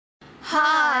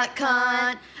Hot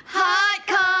con, hot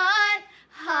con,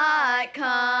 hot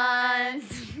con.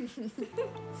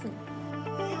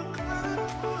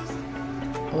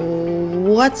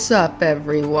 What's up,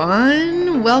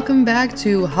 everyone? Welcome back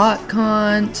to Hot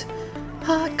Cont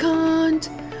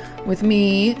with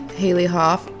me, Haley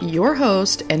Hoff, your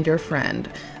host and your friend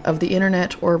of the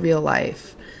internet or real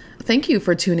life. Thank you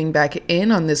for tuning back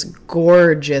in on this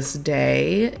gorgeous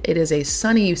day. It is a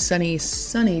sunny,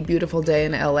 beautiful day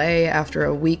in LA after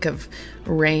a week of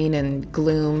rain and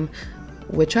gloom,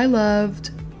 which I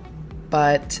loved.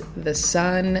 But the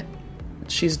sun,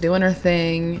 she's doing her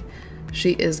thing.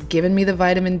 She is giving me the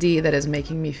vitamin D that is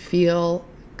making me feel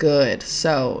good.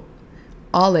 So,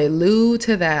 hallelujah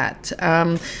to that.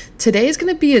 Today is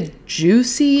going to be a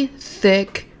juicy,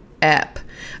 thick ep.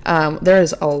 There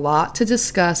is a lot to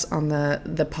discuss on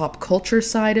the pop culture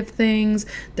side of things.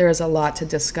 There is a lot to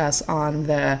discuss on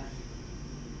the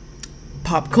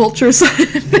pop culture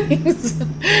side of things.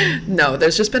 No,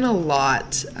 there's just been a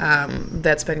lot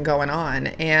that's been going on.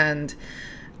 And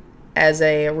as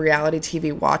a reality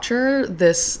TV watcher,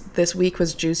 this week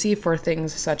was juicy for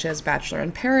things such as Bachelor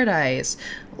in Paradise,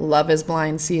 Love is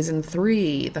Blind Season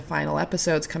 3, the final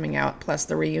episodes coming out, plus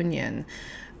the reunion.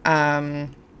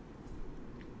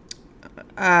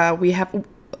 We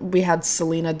had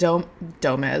Selena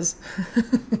Gomez.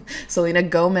 Selena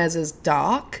Gomez's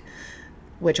doc,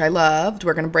 which I loved.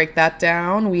 We're going to break that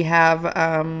down. We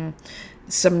have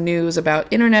some news about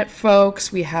internet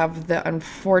folks. We have the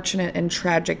unfortunate and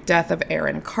tragic death of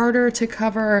Aaron Carter to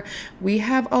cover. We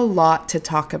have a lot to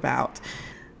talk about.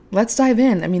 Let's dive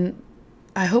in. I mean,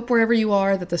 I hope wherever you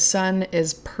are that the sun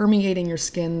is permeating your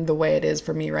skin the way it is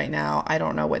for me right now. I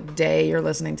don't know what day you're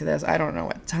listening to this. I don't know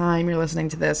what time you're listening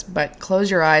to this, but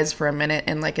close your eyes for a minute.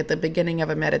 And like at the beginning of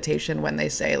a meditation, when they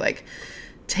say like,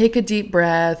 take a deep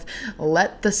breath,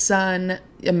 let the sun,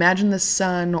 imagine the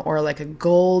sun or like a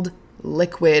gold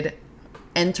liquid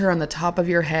enter on the top of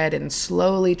your head and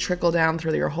slowly trickle down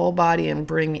through your whole body and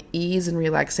bring ease and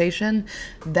relaxation.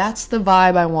 That's the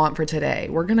vibe I want for today.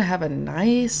 We're going to have a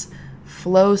nice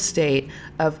flow state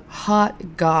of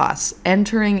hot goss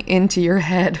entering into your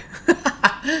head.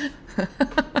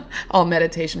 All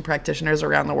meditation practitioners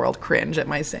around the world cringe at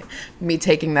me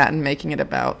taking that and making it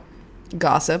about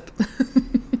gossip.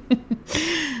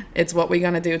 It's what we're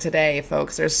going to do today,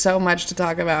 folks. There's so much to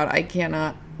talk about. I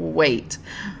cannot wait.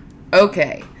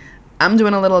 Okay, I'm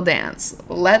doing a little dance.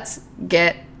 Let's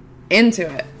get into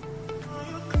it.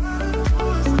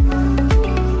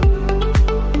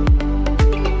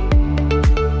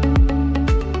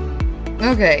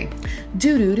 Okay,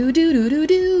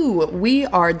 we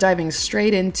are diving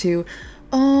straight into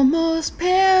Almost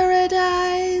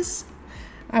Paradise.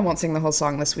 I won't sing the whole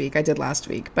song this week. I did last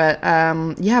week. But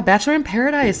yeah, Bachelor in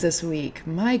Paradise this week.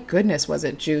 My goodness, was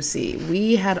it juicy.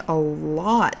 We had a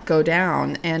lot go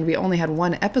down, and we only had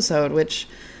one episode, which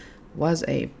was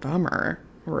a bummer,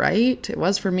 right? It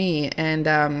was for me. And,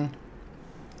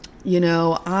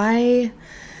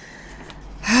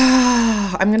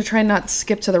 I'm going to try and not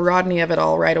skip to the Rodney of it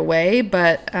all right away,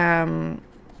 but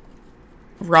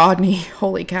Rodney,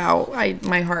 holy cow,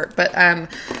 my heart. But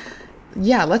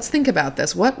yeah, let's think about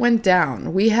this. What went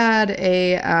down? We had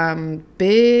a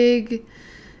big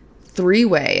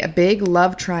three-way, a big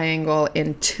love triangle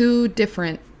in two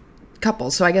different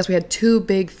couples. So I guess we had two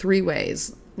big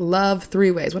three-ways, love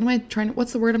three-ways.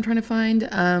 What's the word I'm trying to find?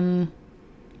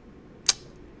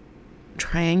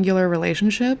 Triangular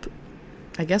relationship?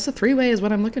 I guess a three-way is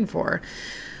what I'm looking for.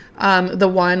 The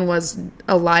one was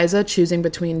Eliza choosing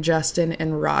between Justin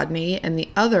and Rodney, and the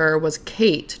other was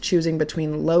Kate choosing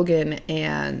between Logan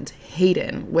and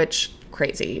Hayden, which,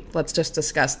 crazy. Let's just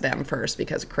discuss them first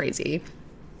because crazy.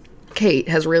 Kate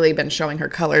has really been showing her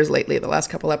colors lately the last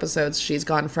couple episodes. She's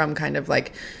gone from kind of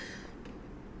like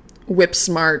whip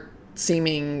smart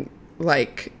seeming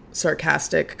like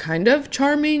sarcastic kind of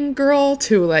charming girl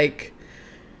to like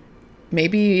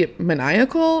maybe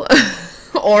maniacal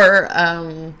or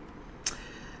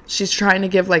she's trying to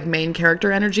give like main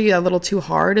character energy a little too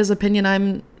hard is opinion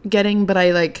I'm getting, but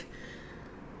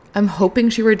I'm hoping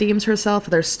she redeems herself.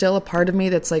 There's still a part of me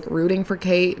that's like rooting for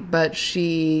Kate, but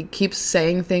she keeps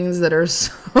saying things that are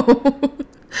so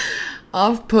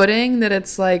off-putting that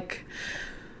it's like,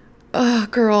 oh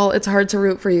girl, it's hard to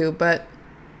root for you. But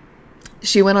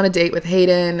she went on a date with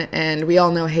Hayden, and we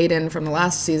all know Hayden from the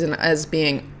last season as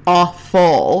being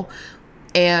awful.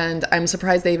 And I'm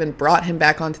surprised they even brought him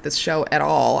back onto this show at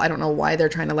all. I don't know why they're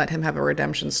trying to let him have a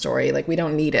redemption story. Like, we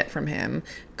don't need it from him.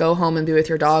 Go home and be with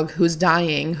your dog who's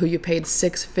dying, who you paid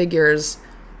 6 figures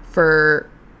for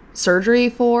surgery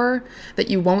for that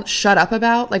you won't shut up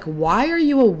about? Like, why are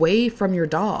you away from your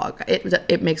dog?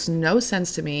 It makes no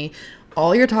sense to me.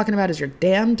 All you're talking about is your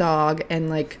damn dog, and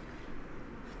like,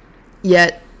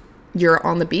 yet you're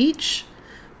on the beach.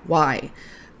 Why?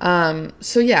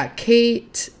 So yeah,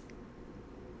 Kate,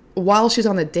 while she's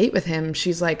on the date with him,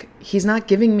 she's like, he's not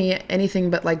giving me anything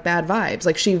but like bad vibes.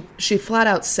 Like she flat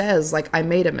out says like, I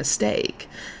made a mistake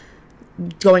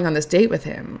going on this date with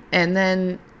him. And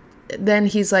then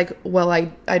he's like, well,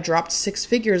 I dropped 6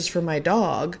 figures for my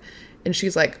dog. And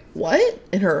she's like, what?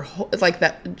 And her, like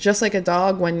that, just like a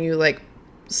dog when you like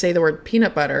say the word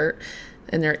peanut butter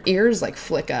and their ears like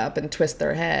flick up and twist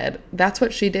their head. That's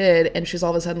what she did. And she's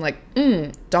all of a sudden like,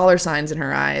 dollar signs in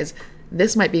her eyes.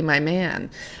 This might be my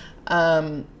man.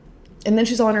 And then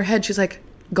she's all in her head. She's like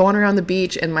going around the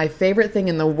beach. And my favorite thing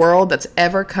in the world that's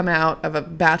ever come out of a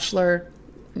bachelor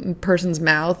person's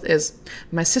mouth is,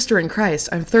 my sister in Christ,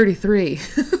 I'm 33.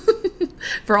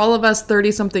 For all of us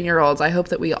 30-something-year-olds, I hope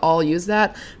that we all use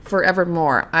that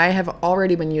forevermore. I have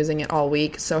already been using it all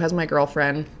week. So has my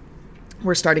girlfriend.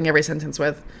 We're starting every sentence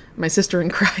with, my sister in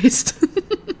Christ.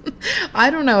 I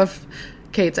don't know if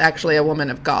Kate's actually a woman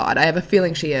of God. I have a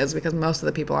feeling she is, because most of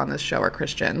the people on this show are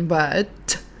Christian.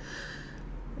 But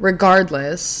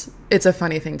regardless, it's a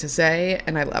funny thing to say,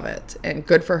 and I love it. And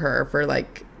good for her for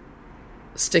like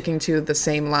sticking to the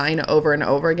same line over and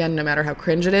over again, no matter how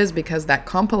cringe it is, because that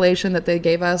compilation that they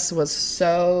gave us was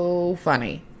so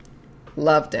funny.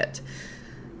 Loved it.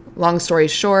 Long story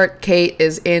short, Kate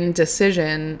is in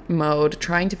decision mode,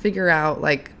 trying to figure out,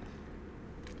 like,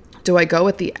 do I go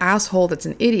with the asshole that's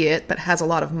an idiot but has a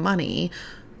lot of money,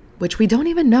 which we don't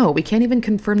even know. We can't even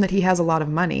confirm that he has a lot of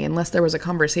money unless there was a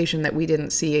conversation that we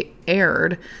didn't see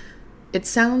aired. It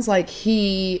sounds like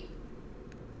he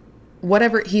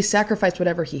sacrificed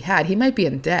whatever he had. He might be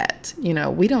in debt. You know,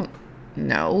 we don't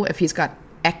know if he's got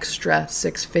extra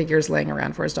 6 figures laying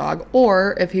around for his dog,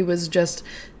 or if he was just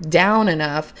down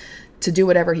enough to do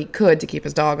whatever he could to keep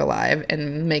his dog alive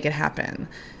and make it happen.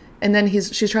 And then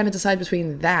she's trying to decide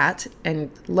between that and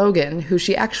Logan, who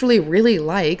she actually really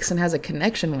likes and has a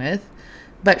connection with,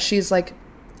 but she's like,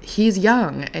 he's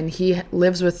young and he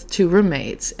lives with 2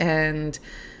 roommates and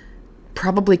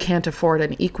probably can't afford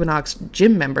an Equinox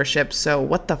gym membership, so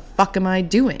what the fuck am I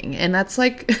doing? And that's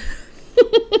like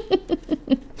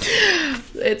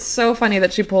it's so funny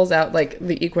that she pulls out like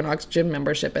the Equinox gym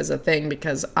membership as a thing,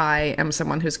 because I am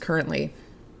someone who's currently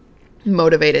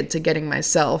motivated to getting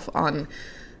myself on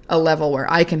a level where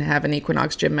I can have an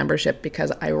Equinox gym membership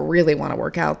because I really want to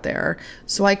work out there.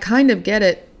 So I kind of get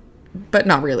it, but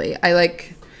not really.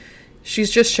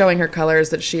 She's just showing her colors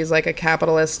that she's like a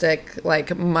capitalistic,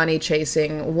 like money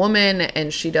chasing woman,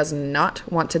 and she does not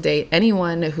want to date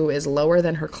anyone who is lower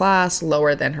than her class,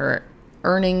 lower than her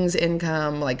earnings,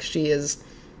 income. Like, she is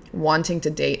wanting to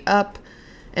date up.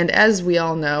 And as we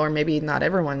all know, or maybe not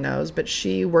everyone knows, but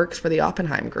she works for the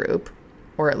Oppenheim Group,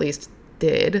 or at least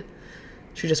did.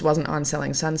 She just wasn't on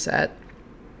Selling Sunset.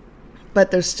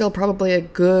 But there's still probably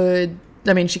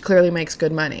she clearly makes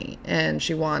good money, and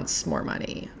she wants more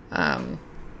money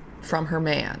from her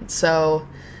man. So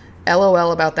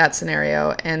LOL about that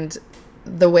scenario. And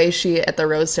the way she at the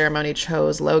rose ceremony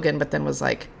chose Logan, but then was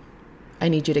like, I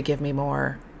need you to give me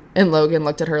more. And Logan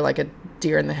looked at her like a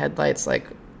deer in the headlights, like,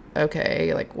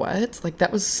 okay, like what? Like,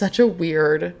 that was such a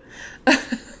weird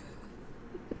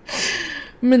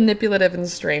manipulative and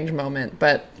strange moment,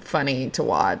 but funny to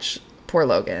watch. Poor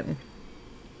Logan.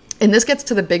 And this gets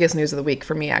to the biggest news of the week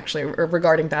for me, actually,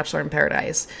 regarding Bachelor in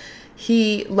Paradise.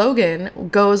 Logan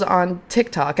goes on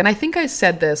TikTok, and I think I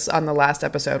said this on the last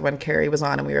episode when Carrie was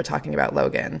on and we were talking about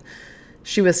Logan.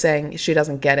 She was saying she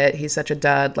doesn't get it. He's such a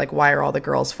dud. Like, why are all the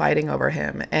girls fighting over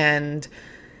him? And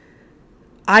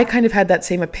I kind of had that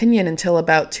same opinion until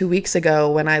about 2 weeks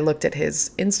ago when I looked at his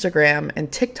Instagram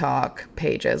and TikTok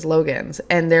pages, Logan's,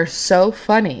 and they're so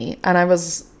funny.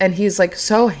 And he's like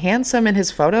so handsome in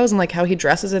his photos and like how he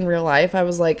dresses in real life. I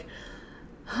was like,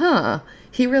 huh.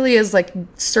 He really is like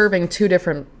serving 2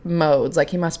 different modes.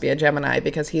 Like, he must be a Gemini,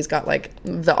 because he's got like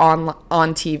the on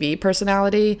TV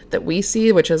personality that we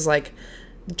see, which is like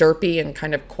derpy and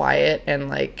kind of quiet and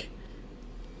like,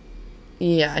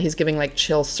 yeah, he's giving like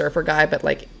chill surfer guy, but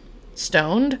like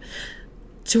stoned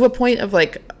to a point of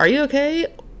like, are you okay?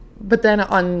 But then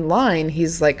online,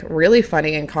 he's like really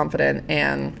funny and confident,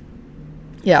 and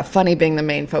yeah, funny being the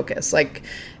main focus. Like,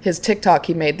 his TikTok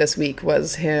he made this week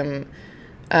was him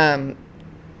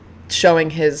showing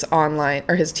his online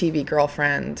or his TV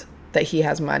girlfriend that he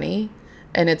has money,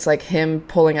 and it's like him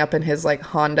pulling up in his like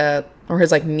Honda or his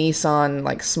like Nissan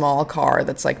like small car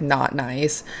that's like not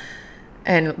nice,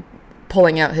 and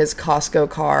pulling out his Costco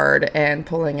card and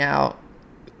pulling out,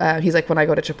 he's like, when I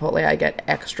go to Chipotle, I get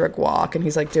extra guac. And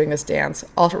he's like doing this dance.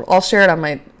 I'll share it on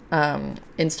my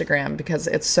Instagram because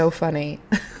it's so funny.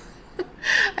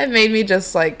 It made me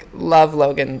just like love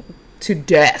Logan to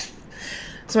death.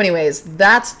 So anyways,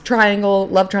 that's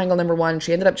love triangle number 1.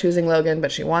 She ended up choosing Logan,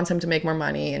 but she wants him to make more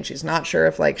money, and she's not sure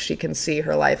if like she can see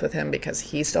her life with him because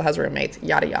he still has roommates,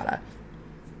 yada yada.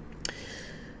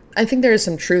 I think there is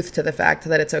some truth to the fact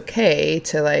that it's okay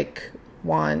to like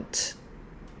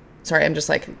sorry, I'm just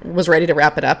like was ready to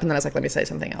wrap it up, and then I was like, let me say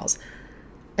something else.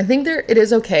 I think it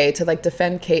is okay to like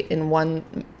defend Kate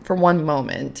for one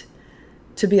moment,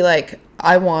 to be like,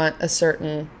 I want a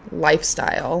certain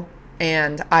lifestyle,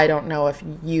 and I don't know if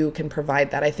you can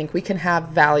provide that. I think we can have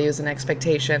values and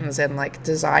expectations and like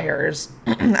desires.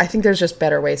 I think there's just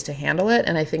better ways to handle it.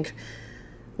 And I think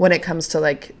when it comes to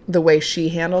like the way she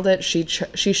handled it, she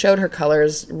showed her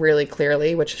colors really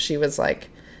clearly, which she was like,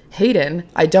 Hayden,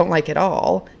 I don't like at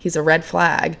all. He's a red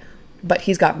flag, but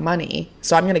he's got money.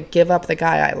 So I'm going to give up the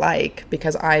guy I like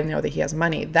because I know that he has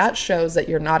money. That shows that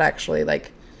you're not actually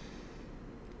like,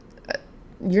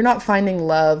 you're not finding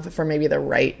love for maybe the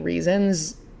right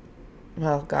reasons.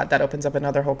 Well, God, that opens up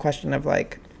another whole question of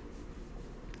like,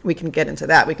 we can get into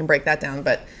that. We can break that down.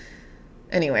 But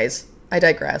anyways, I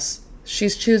digress.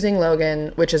 She's choosing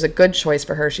Logan, which is a good choice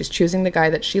for her. She's choosing the guy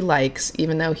that she likes,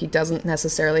 even though he doesn't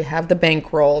necessarily have the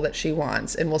bankroll that she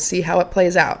wants. And we'll see how it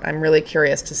plays out. I'm really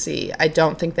curious to see. I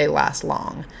don't think they last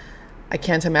long. I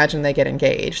can't imagine they get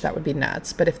engaged. That would be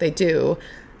nuts. But if they do,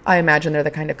 I imagine they're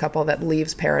the kind of couple that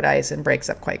leaves paradise and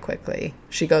breaks up quite quickly.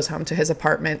 She goes home to his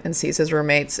apartment and sees his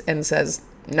roommates and says,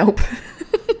 nope.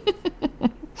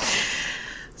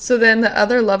 So then the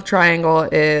other love triangle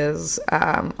is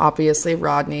obviously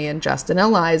Rodney and Justin and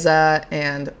Eliza.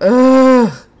 And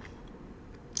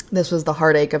this was the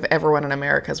heartache of everyone in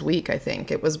America's week, I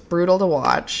think. It was brutal to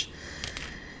watch.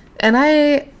 And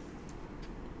I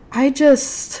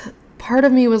just... part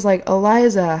of me was like,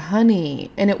 Eliza,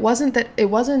 honey. And it wasn't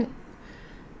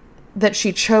that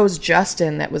she chose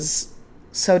Justin that was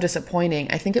so disappointing.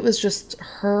 I think it was just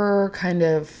her kind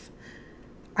of,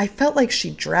 I felt like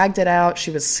she dragged it out. She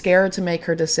was scared to make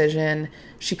her decision.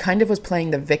 She kind of was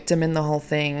playing the victim in the whole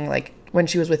thing. Like when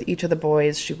she was with each of the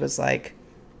boys, she was like,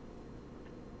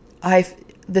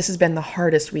 this has been the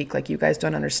hardest week. Like, you guys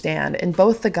don't understand. And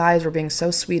both the guys were being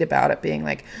so sweet about it, being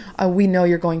like, oh, we know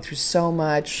you're going through so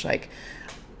much. Like,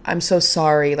 I'm so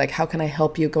sorry. Like, how can I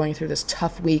help you going through this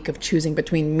tough week of choosing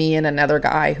between me and another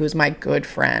guy who's my good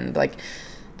friend? Like,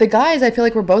 the guys, I feel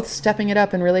like, were both stepping it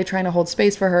up and really trying to hold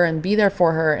space for her and be there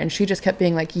for her. And she just kept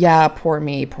being like, yeah, poor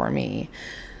me, poor me.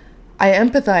 I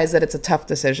empathize that it's a tough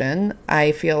decision.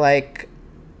 I feel like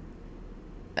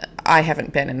I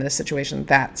haven't been in this situation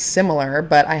that similar,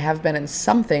 but I have been in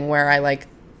something where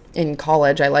in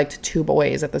college, I liked 2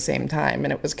 boys at the same time,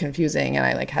 and it was confusing, and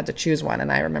I had to choose one,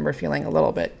 and I remember feeling a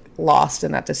little bit lost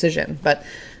in that decision. But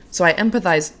so I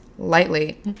empathize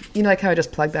lightly. You know, like how I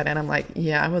just plugged that in. I'm like,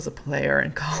 yeah, I was a player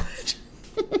in college.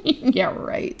 Yeah,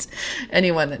 right.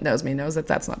 Anyone that knows me knows that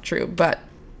that's not true. But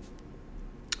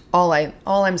all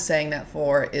I'm saying that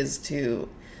for is to,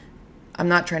 I'm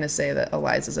not trying to say that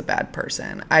Eliza's a bad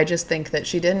person. I just think that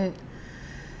she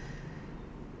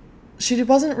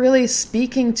wasn't really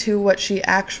speaking to what she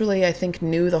actually, I think,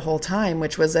 knew the whole time,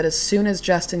 which was that as soon as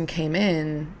Justin came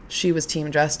in, she was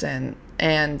Team Justin,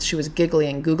 and she was giggly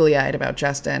and googly-eyed about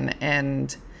Justin.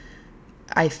 And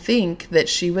I think that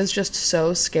she was just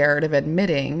so scared of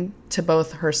admitting to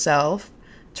both herself,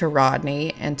 to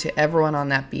Rodney, and to everyone on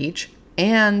that beach,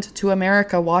 and to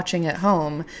America watching at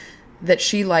home, that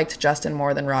she liked Justin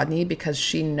more than Rodney because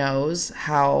she knows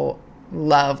how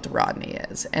loved Rodney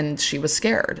is. And she was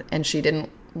scared, and she didn't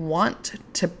want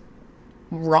the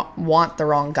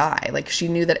wrong guy. Like, she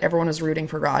knew that everyone was rooting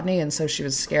for Rodney, and so she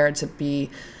was scared to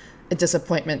be a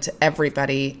disappointment to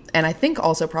everybody. And I think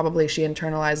also probably she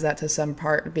internalized that to some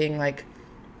part, being like,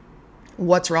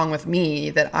 what's wrong with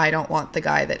me that I don't want the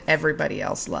guy that everybody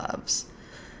else loves?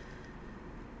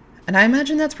 And I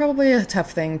imagine that's probably a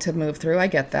tough thing to move through. I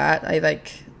get that. I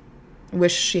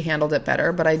wish she handled it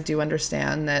better, but I do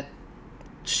understand that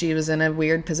she was in a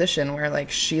weird position where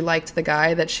she liked the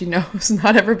guy that she knows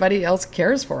not everybody else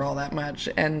cares for all that much,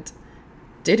 and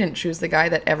didn't choose the guy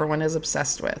that everyone is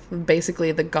obsessed with.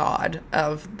 Basically the god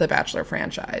of the Bachelor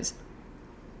franchise.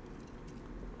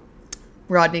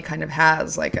 Rodney kind of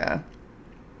has a,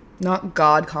 not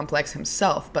god complex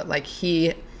himself, but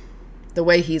the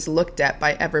way he's looked at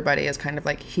by everybody is kind of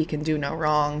he can do no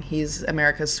wrong. He's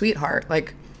America's sweetheart.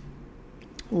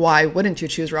 Why wouldn't you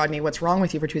choose Rodney? What's wrong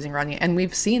with you for choosing Rodney? And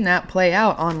we've seen that play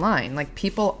out online.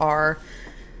 People are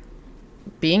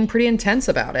being pretty intense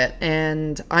about it.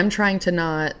 And I'm trying to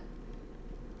not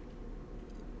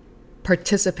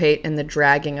participate in the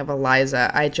dragging of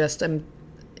Eliza. I just am.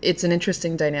 It's an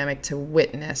interesting dynamic to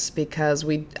witness because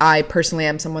I personally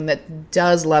am someone that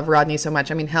does love Rodney so much.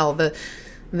 I mean, hell, the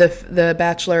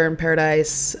Bachelor in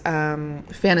Paradise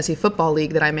fantasy football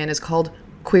league that I'm in is called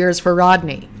Queers for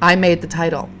Rodney. I made the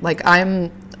title. Like,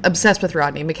 I'm obsessed with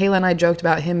Rodney. Michaela and I joked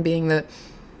about him being the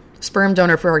sperm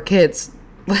donor for our kids.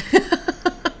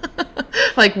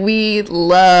 Like, we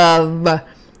love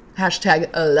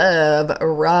 #love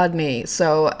Rodney.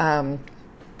 So,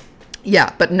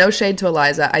 yeah, but no shade to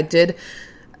Eliza. I did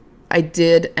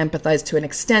empathize to an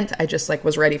extent. I just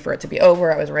was ready for it to be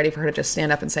over. I was ready for her to just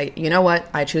stand up and say, you know what?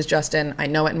 I choose Justin. I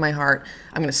know it in my heart.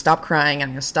 I'm going to stop crying. I'm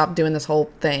going to stop doing this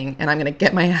whole thing. And I'm going to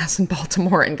get my ass in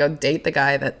Baltimore and go date the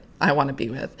guy that I want to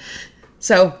be with.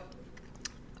 So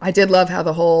I did love how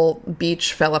the whole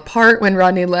beach fell apart when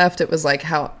Rodney left. It was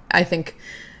how I think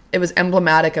it was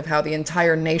emblematic of how the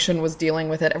entire nation was dealing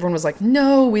with it. Everyone was like,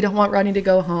 no, we don't want Rodney to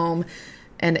go home.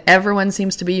 And everyone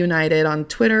seems to be united on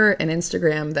Twitter and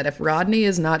Instagram that if Rodney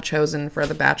is not chosen for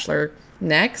The Bachelor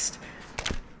next,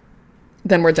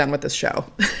 then we're done with this show.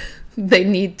 They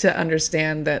need to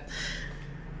understand that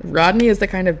Rodney is the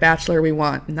kind of Bachelor we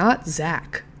want, not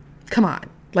Zach. Come on.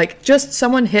 Just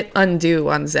someone hit undo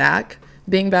on Zach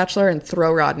being Bachelor and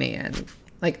throw Rodney in.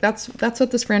 That's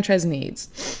what this franchise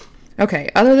needs.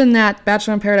 Okay, other than that,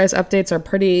 Bachelor in Paradise updates are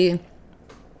pretty...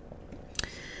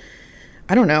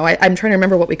 I don't know. I'm trying to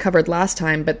remember what we covered last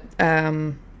time, but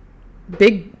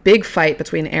big fight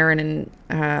between Aaron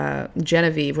and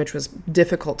Genevieve, which was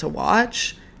difficult to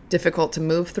watch, difficult to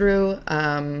move through.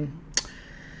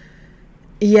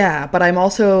 Yeah, but I'm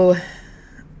also,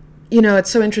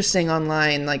 it's so interesting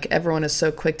online. Everyone is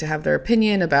so quick to have their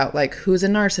opinion about who's a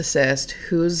narcissist,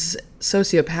 who's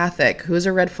sociopathic, who's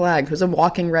a red flag, who's a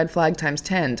walking red flag times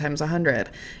 10, times 100.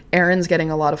 Aaron's getting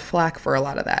a lot of flack for a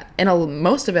lot of that. And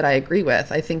most of it I agree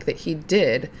with. I think that he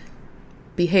did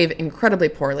behave incredibly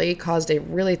poorly, caused a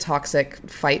really toxic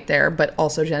fight there, but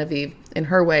also Genevieve, in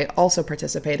her way, also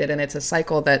participated. And it's a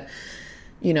cycle that,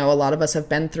 a lot of us have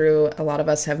been through. A lot of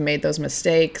us have made those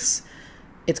mistakes.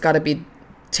 It's got to be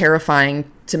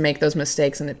terrifying to make those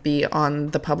mistakes and it be on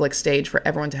the public stage for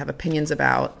everyone to have opinions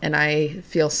about. And I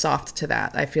feel soft to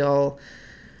that. I feel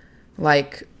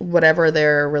like whatever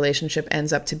their relationship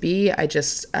ends up to be, I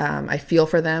feel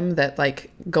for them that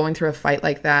going through a fight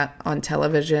like that on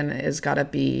television is gotta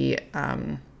be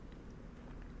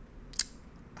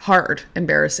hard,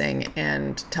 embarrassing,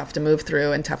 and tough to move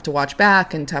through and tough to watch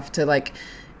back and tough to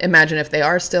imagine if they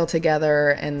are still together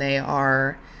and they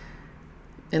are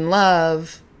in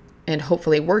love and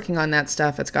hopefully working on that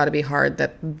stuff. It's got to be hard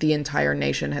that the entire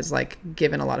nation has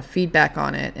given a lot of feedback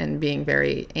on it and being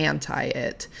very anti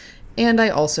it. And I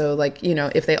also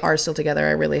if they are still together,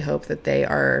 I really hope that they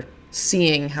are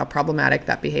seeing how problematic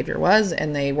that behavior was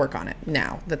and they work on it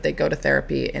now, that they go to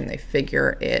therapy and they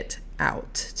figure it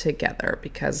out together,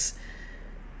 because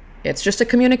it's just a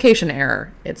communication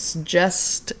error. It's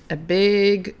just a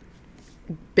big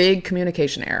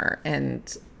communication error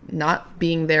and not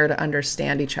being there to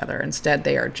understand each other. Instead,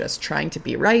 they are just trying to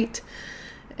be right.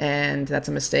 And that's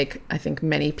a mistake I think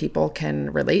many people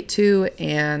can relate to.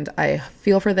 And I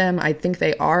feel for them. I think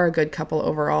they are a good couple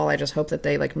overall. I just hope that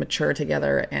they mature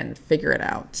together and figure it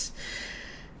out.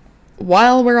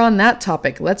 While we're on that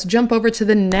topic, let's jump over to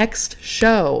the next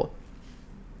show.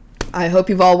 I hope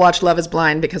you've all watched Love is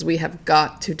Blind because we have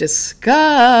got to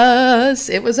discuss.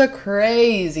 It was a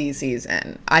crazy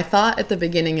season. I thought at the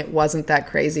beginning it wasn't that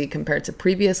crazy compared to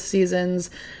previous seasons,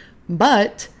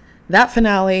 but that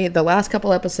finale, the last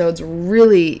couple episodes,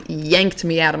 really yanked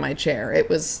me out of my chair. It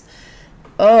was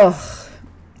good.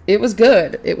 It was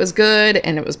good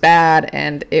and it was bad,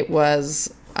 and it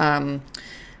was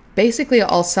basically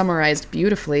all summarized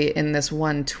beautifully in this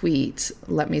one tweet.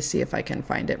 Let me see if I can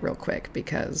find it real quick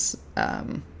because,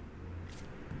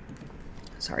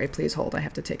 sorry, please hold. I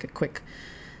have to take a quick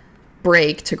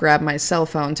break to grab my cell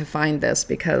phone to find this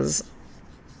because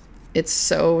it's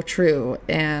so true.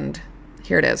 And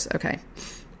here it is. Okay.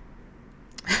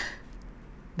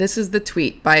 This is the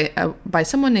tweet by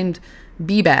someone named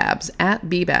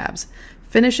 @BBabs.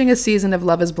 Finishing a season of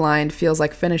Love is Blind feels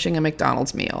like finishing a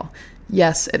McDonald's meal.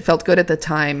 Yes, it felt good at the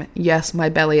time. Yes, my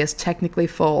belly is technically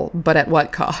full, but at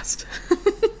what cost?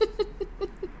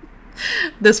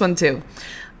 This one too.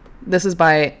 This is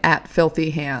by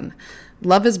 @FilthyHan.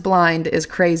 Love is Blind is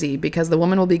crazy because the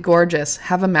woman will be gorgeous,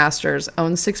 have a master's,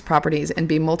 own 6 properties, and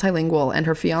be multilingual, and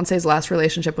her fiance's last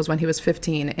relationship was when he was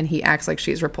 15, and he acts like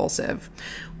she's repulsive.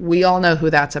 We all know who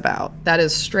that's about. That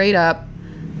is straight up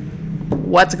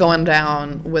what's going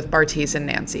down with Bartise and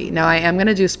Nancy. Now, I am going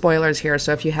to do spoilers here,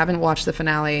 so if you haven't watched the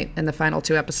finale and the final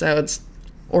 2 episodes,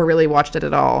 or really watched it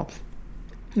at all,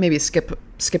 maybe skip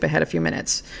ahead a few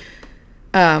minutes.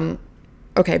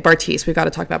 Okay, Bartise. We've got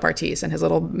to talk about Bartise and his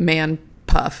little man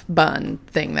puff bun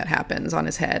thing that happens on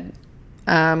his head.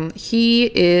 He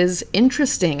is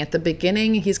interesting at the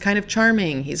beginning. He's kind of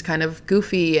charming. He's kind of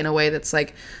goofy in a way that's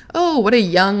like, oh, what a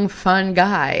young, fun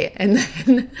guy. And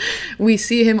then we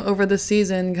see him over the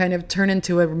season kind of turn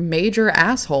into a major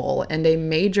asshole and a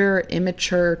major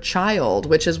immature child,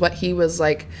 which is what he was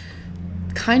like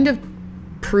kind of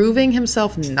proving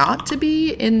himself not to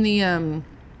be in the,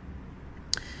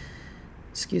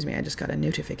 excuse me, I just got a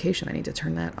notification. I need to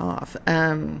turn that off.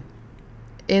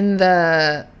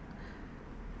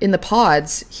 In the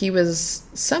pods, he was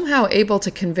somehow able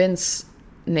to convince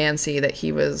Nancy that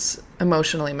he was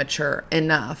emotionally mature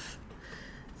enough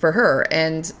for her.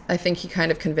 And I think he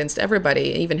kind of convinced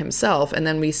everybody, even himself. And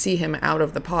then we see him out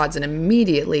of the pods, and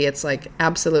immediately it's like,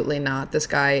 absolutely not. This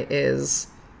guy is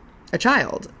a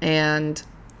child. And,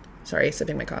 sorry,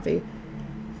 sipping my coffee.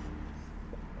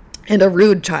 And a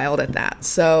rude child at that.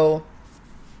 So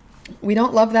we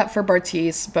don't love that for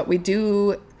Bartise, but we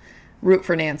do root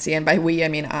for Nancy, and by we I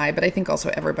mean I, but I think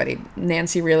also everybody.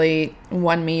 Nancy really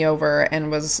won me over and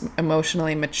was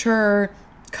emotionally mature,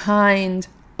 kind,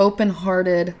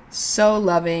 open-hearted, so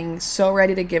loving, so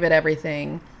ready to give him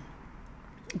everything,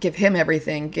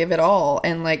 give it all.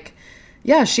 And like,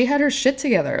 yeah, she had her shit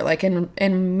together, like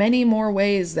in many more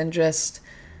ways than just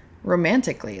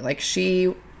romantically. Like,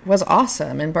 she was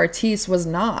awesome and Bartise was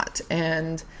not,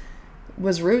 and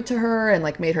was rude to her and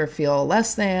like made her feel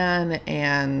less than.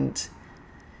 And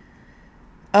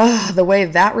the way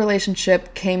that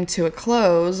relationship came to a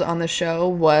close on the show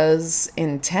was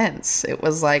intense. It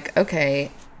was like, okay,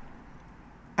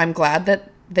 I'm glad that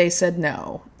they said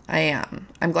no. I am.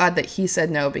 I'm glad that he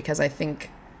said no, because I think,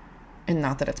 and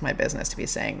not that it's my business to be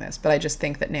saying this, but I just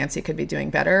think that Nancy could be doing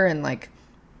better, and like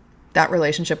that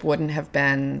relationship wouldn't have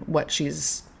been what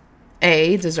she's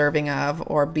A, deserving of,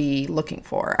 or B, looking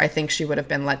for. I think she would have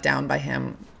been let down by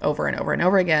him over and over and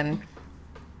over again.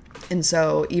 And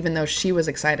so even though she was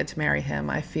excited to marry him,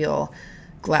 I feel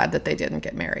glad that they didn't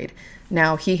get married.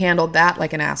 Now, he handled that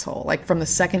like an asshole. Like, from the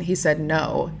second he said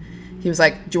no, he was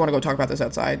like, do you want to go talk about this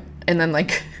outside? And then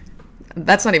like,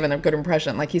 that's not even a good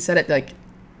impression. Like, he said it like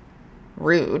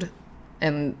rude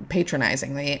and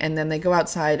patronizingly. And then they go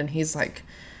outside and he's like,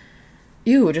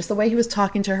 ew, just the way he was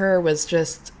talking to her was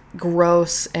just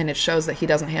gross, and it shows that he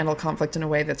doesn't handle conflict in a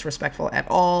way that's respectful at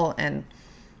all. And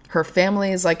her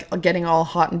family is like getting all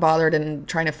hot and bothered and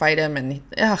trying to fight him, and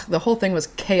the whole thing was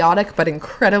chaotic but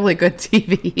incredibly good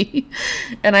TV.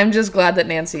 And I'm just glad that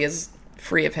Nancy is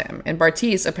free of him. And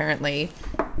Bartise apparently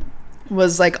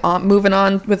was like moving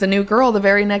on with a new girl the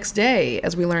very next day,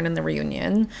 as we learned in the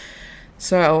reunion.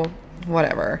 So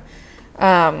whatever.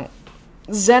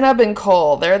 Zeinab and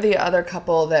Cole, they're the other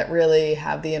couple that really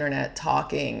have the internet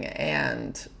talking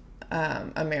and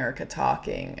America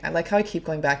talking. I like how I keep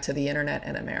going back to the internet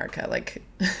and America, like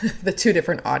the two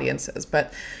different audiences,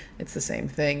 but it's the same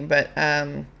thing. But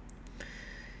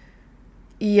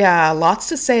yeah, lots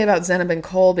to say about Zeinab and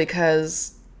Cole,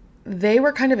 because they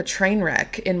were kind of a train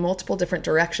wreck in multiple different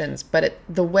directions, but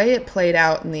the way it played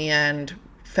out in the end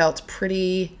felt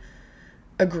pretty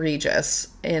egregious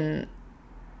in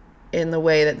the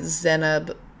way that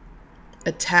Zeinab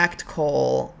attacked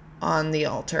Cole on the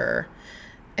altar,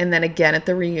 and then again at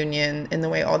the reunion, in the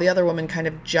way all the other women kind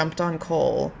of jumped on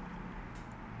Cole.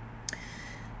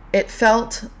 It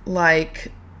felt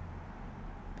like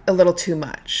a little too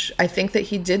much. I think that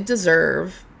he did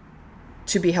deserve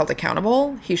to be held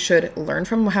accountable. He should learn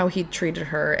from how he treated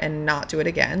her and not do it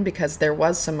again, because there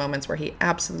was some moments where he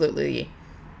absolutely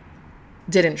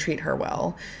didn't treat her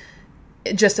well.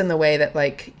 Just in the way that,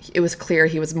 like, it was clear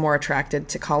he was more attracted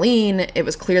to Colleen. It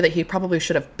was clear that he probably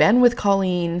should have been with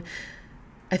Colleen.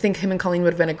 I think him and Colleen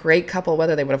would have been a great couple.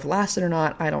 Whether they would have lasted or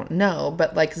not, I don't know.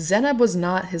 But, like, Zeinab was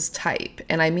not his type.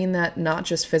 And I mean that not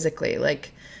just physically.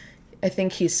 Like, I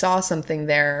think he saw something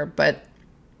there,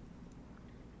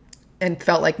 and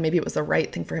felt like maybe it was the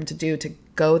right thing for him to do, to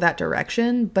go that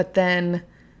direction. But then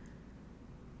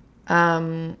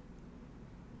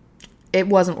it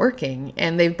wasn't working,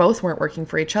 and they both weren't working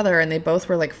for each other, and they both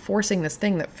were like forcing this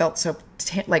thing that felt so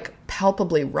like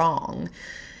palpably wrong.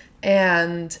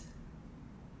 And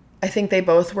I think they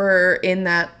both were in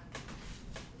that,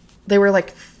 they were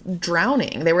like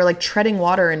drowning. They were like treading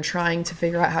water and trying to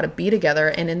figure out how to be together,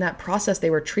 and in that process they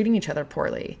were treating each other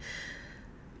poorly.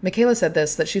 Michaela said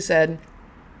this, that she said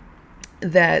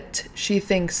that she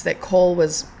thinks that Cole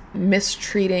was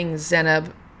mistreating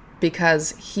Zeinab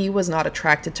because he was not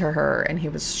attracted to her and he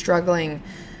was struggling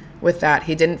with that.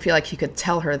 He didn't feel like he could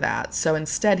tell her that. So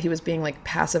instead he was being like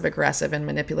passive aggressive and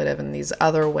manipulative in these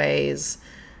other ways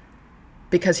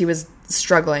because he was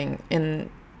struggling in,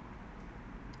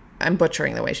 I'm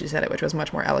butchering the way she said it, which was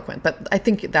much more eloquent, but I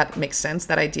think that makes sense.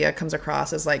 That idea comes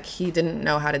across as like he didn't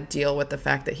know how to deal with the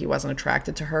fact that he wasn't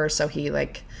attracted to her, so he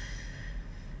like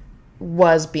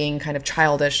was being kind of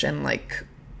childish and like,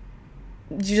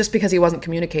 just because he wasn't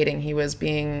communicating, he was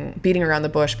beating around the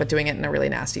bush, but doing it in a really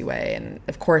nasty way. And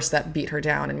of course that beat her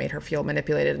down and made her feel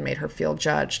manipulated and made her feel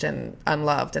judged and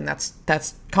unloved. And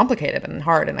that's complicated and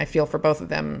hard. And I feel for both of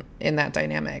them in that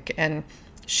dynamic. And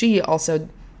she also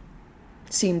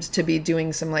seemed to be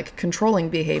doing some like controlling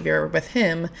behavior with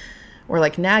him, or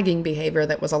like nagging behavior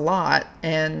that was a lot.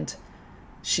 And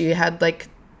she had like,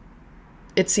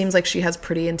 it seems like she has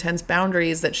pretty intense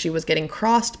boundaries that she was getting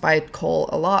crossed by Cole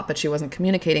a lot, but she wasn't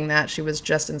communicating that. She was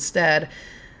just instead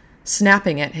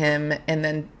snapping at him and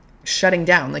then shutting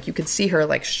down. Like you could see her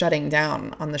like shutting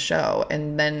down on the show,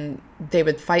 and then they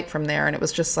would fight from there. And it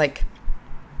was just like,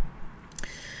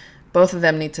 both of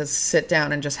them need to sit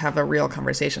down and just have a real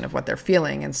conversation of what they're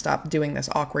feeling and stop doing this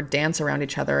awkward dance around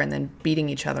each other and then beating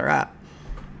each other up.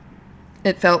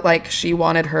 It felt like she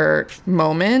wanted her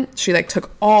moment. She like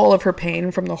took all of her pain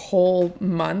from the whole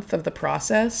month of the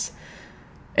process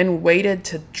and waited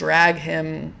to drag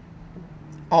him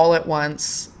all at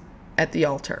once at the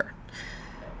altar.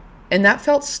 And that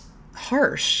felt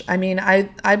harsh. I mean,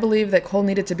 I believe that Cole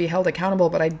needed to be held accountable,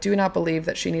 but I do not believe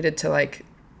that she needed to like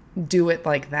do it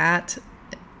like that.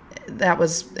 That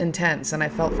was intense, and I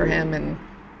felt for him, and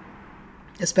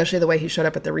especially the way he showed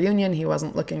up at the reunion. He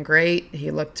wasn't looking great.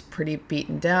 He looked pretty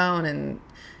beaten down, and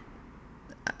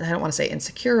I don't want to say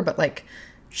insecure, but like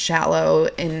shallow,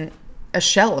 in a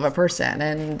shell of a person.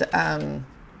 And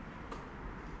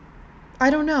I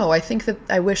don't know. I think that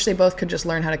I wish they both could just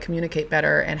learn how to communicate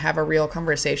better and have a real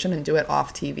conversation and do it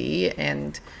off TV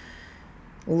and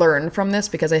learn from this,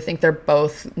 because I think they're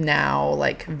both now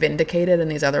like vindicated in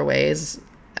these other ways.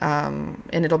 And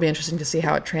it'll be interesting to see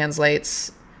how it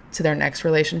translates to their next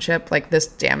relationship. Like this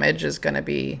damage is going to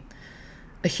be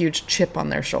a huge chip on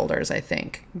their shoulders, I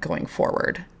think, going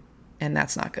forward. And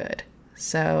that's not good.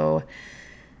 So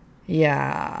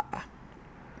yeah.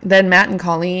 Then Matt and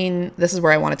Colleen, this is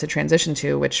where I wanted to transition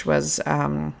to, which was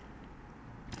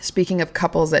speaking of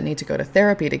couples that need to go to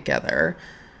therapy together,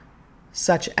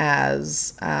 such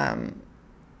as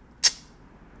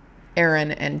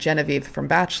Aaron and Genevieve from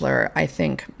Bachelor. I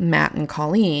think Matt and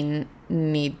Colleen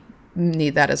need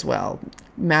that as well.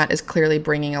 Matt is clearly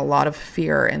bringing a lot of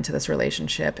fear into this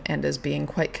relationship and is being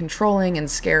quite controlling and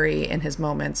scary in his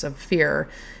moments of fear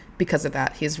because of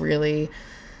that. He's really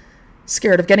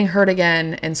scared of getting hurt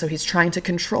again, and so he's trying to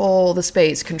control the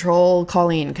space, control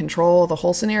Colleen, control the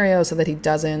whole scenario so that he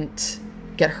doesn't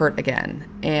get hurt again.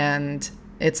 And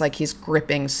it's like he's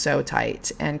gripping so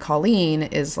tight. And Colleen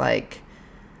is like,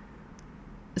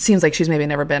 it seems like she's maybe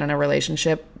never been in a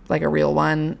relationship, like a real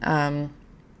one.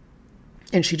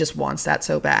 And she just wants that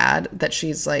so bad that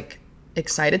she's like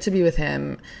excited to be with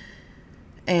him,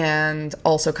 and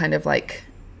also kind of like,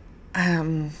 I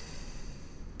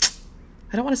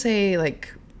don't want to say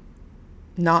like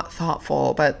not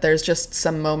thoughtful, but there's just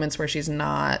some moments where she's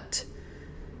not.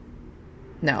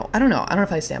 No, I don't know. I don't know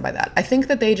if I stand by that. I think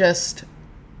that they just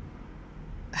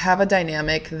have a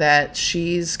dynamic that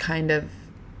she's kind of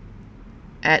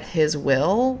at his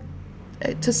will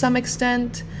to some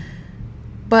extent.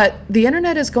 But the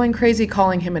internet is going crazy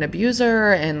calling him an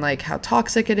abuser and like how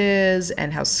toxic it is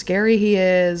and how scary he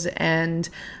is. And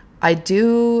I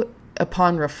do,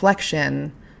 upon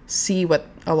reflection, see what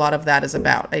a lot of that is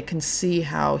about. I can see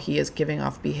how he is giving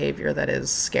off behavior that is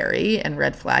scary and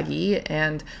red flaggy.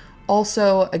 And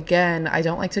also, again, I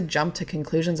don't like to jump to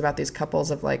conclusions about these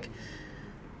couples of like,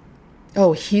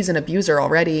 oh, he's an abuser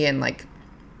already, and like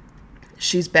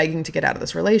she's begging to get out of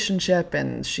this relationship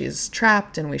and she's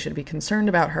trapped and we should be concerned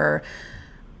about her.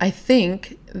 I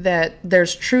think that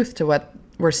there's truth to what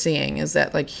we're seeing, is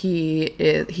that like he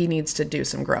needs to do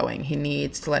some growing. He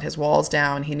needs to let his walls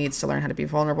down. He needs to learn how to be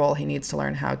vulnerable. He needs to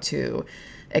learn how to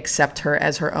accept her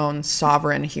as her own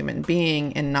sovereign human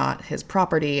being and not his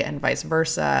property, and vice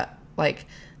versa. Like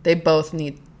they both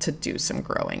need to do some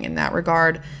growing in that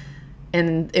regard.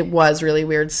 And it was really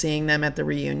weird seeing them at the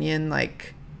reunion.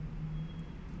 Like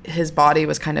his body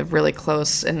was kind of really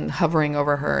close and hovering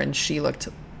over her, and she looked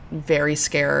very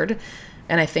scared.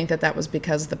 And I think that was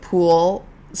because the pool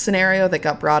scenario that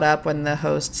got brought up when the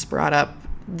hosts brought up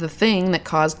the thing that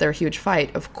caused their huge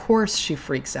fight. Of course she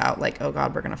freaks out like, oh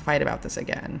God, we're going to fight about this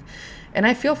again. And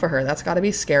I feel for her. That's got to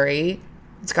be scary.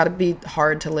 It's got to be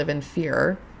hard to live in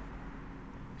fear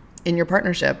in your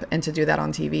partnership, and to do that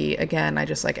on TV. Again, I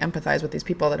just like empathize with these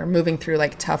people that are moving through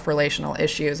like tough relational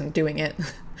issues and doing it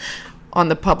on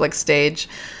the public stage.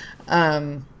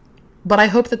 But I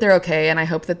hope that they're okay, and I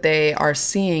hope that they are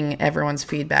seeing everyone's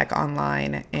feedback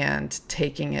online and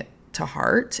taking it to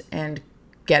heart and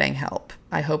getting help.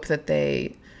 I hope that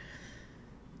they,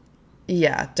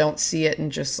 don't see it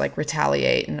and just like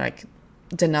retaliate and like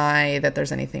deny that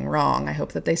there's anything wrong. I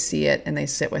hope that they see it and they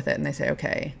sit with it and they say,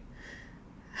 okay,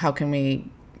 how can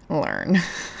we learn?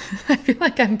 I feel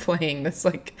like I'm playing this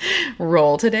like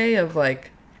role today of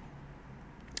like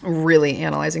really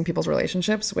analyzing people's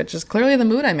relationships, which is clearly the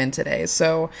mood I'm in today.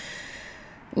 So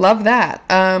love that.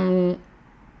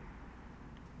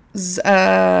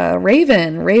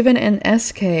 Raven and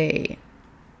SK.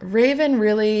 Raven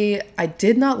really, I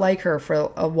did not like her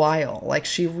for a while. Like,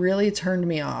 she really turned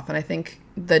me off. And I think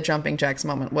the jumping jacks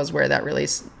moment was where that really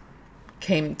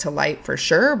came to light for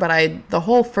sure. But the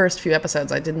whole first few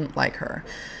episodes, I didn't like her.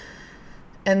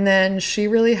 And then she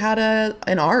really had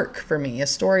an arc for me, a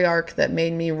story arc that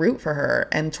made me root for her.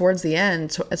 And towards the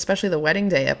end, especially the wedding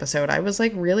day episode, I was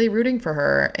like really rooting for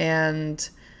her and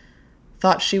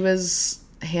thought she was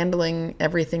handling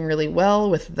everything really well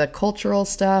with the cultural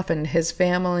stuff and his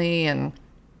family and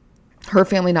her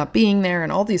family not being there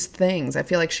and all these things. I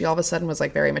feel like she all of a sudden was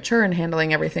like very mature and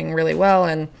handling everything really well.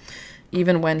 And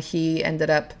even when he ended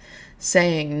up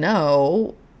saying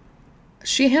no,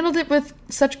 she handled it with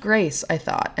such grace, I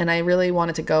thought. And I really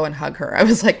wanted to go and hug her. I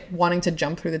was like wanting to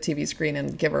jump through the TV screen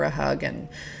and give her a hug and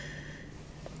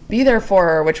be there for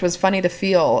her, which was funny to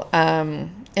feel.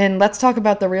 And let's talk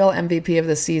about the real MVP of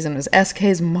this season is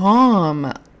SK's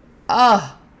mom.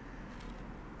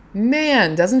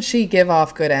 Man, doesn't she give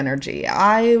off good energy?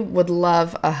 I would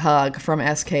love a hug from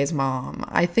SK's mom.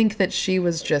 I think that she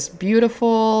was just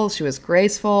beautiful. She was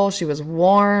graceful. She was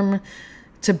warm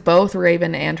to both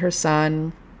Raven and her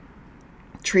son.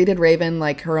 Treated Raven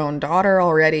like her own daughter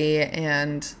already.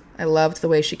 And I loved the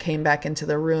way she came back into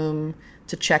the room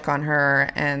to check on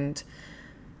her. And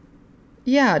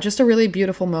yeah, just a really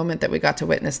beautiful moment that we got to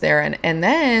witness there. And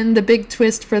then the big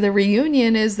twist for the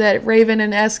reunion is that Raven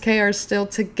and SK are still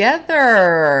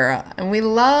together. And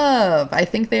I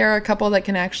think they are a couple that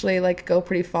can actually like go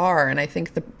pretty far. And I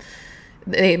think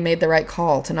they made the right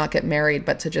call to not get married,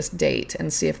 but to just date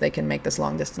and see if they can make this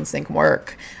long distance thing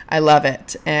work. I love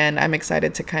it. And I'm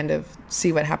excited to kind of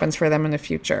see what happens for them in the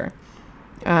future.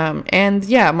 And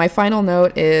yeah, my final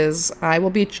note is I will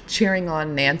be cheering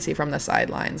on Nancy from the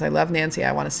sidelines. I love Nancy.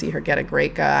 I want to see her get a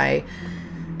great guy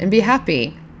and be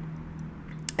happy.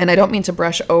 And I don't mean to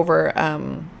brush over,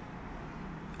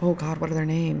 oh God, what are their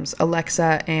names?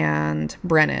 Alexa and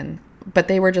Brennan. But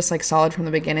they were just like solid from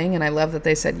the beginning. And I love that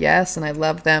they said yes. And I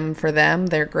love them for them.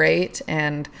 They're great.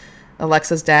 And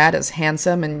Alexa's dad is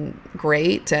handsome and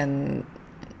great. And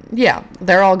yeah,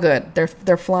 they're all good.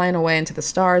 They're flying away into the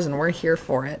stars, and we're here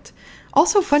for it.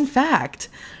 Also, fun fact,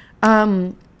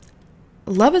 Love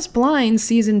is Blind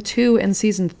season 2 and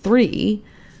season 3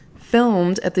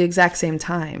 filmed at the exact same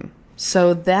time.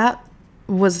 So that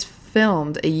was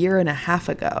filmed a year and a half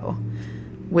ago,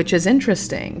 which is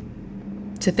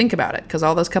interesting to think about it, because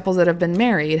all those couples that have been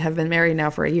married now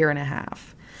for a year and a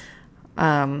half.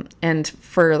 And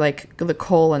for like the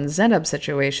Cole and Zedab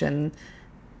situation,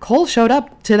 Cole showed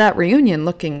up to that reunion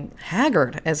looking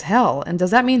haggard as hell. And does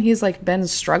that mean he's like been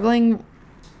struggling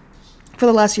for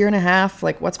the last year and a half?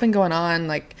 Like, what's been going on?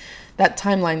 Like, that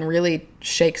timeline really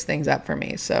shakes things up for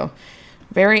me. So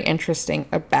very interesting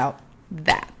about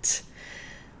that.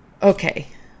 Okay,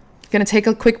 gonna take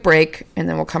a quick break and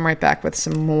then we'll come right back with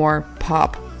some more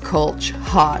pop culture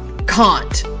hot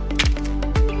content.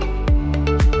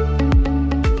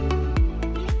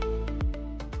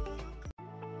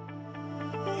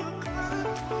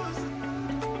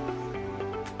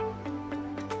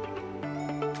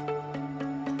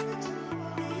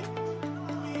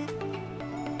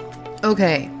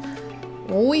 Okay,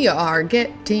 we are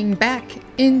getting back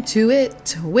into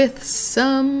it with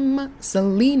some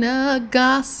Selena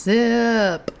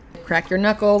gossip. Crack your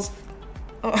knuckles.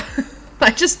 Oh, I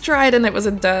just tried and it was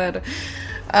a dud.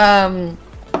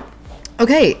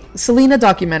 Okay, Selena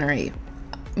documentary.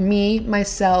 Me,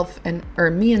 myself,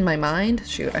 Me in My Mind.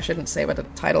 Shoot, I shouldn't say what the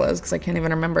title is because I can't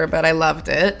even remember, but I loved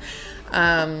it.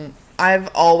 I've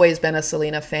always been a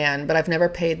Selena fan, but I've never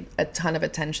paid a ton of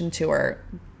attention to her.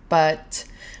 But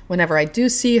whenever I do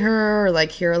see her or like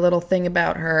hear a little thing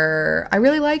about her, I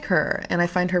really like her and I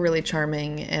find her really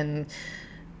charming, and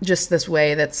just this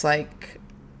way that's like,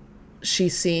 she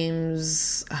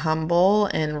seems humble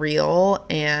and real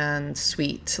and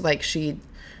sweet. Like, she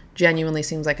genuinely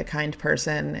seems like a kind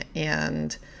person.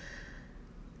 And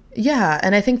yeah,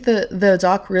 and I think the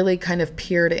doc really kind of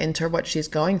peered into what she's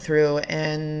going through,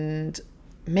 and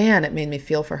man, it made me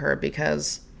feel for her,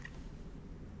 because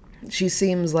she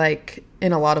seems like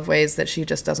in a lot of ways that she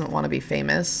just doesn't want to be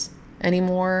famous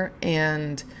anymore,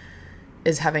 and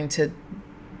is having to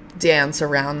dance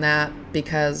around that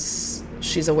because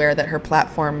she's aware that her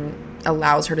platform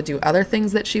allows her to do other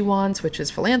things that she wants, which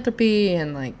is philanthropy,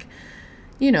 and like,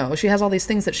 you know, she has all these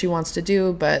things that she wants to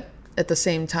do, but at the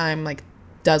same time, like,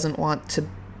 doesn't want to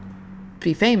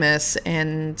be famous.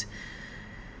 And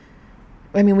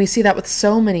I mean, we see that with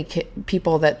so many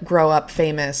people that grow up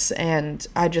famous, and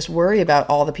I just worry about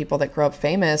all the people that grow up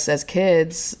famous as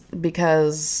kids,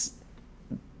 because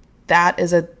that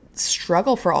is a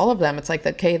struggle for all of them. It's like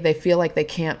that, okay, they feel like they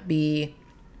can't be,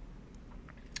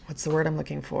 what's the word I'm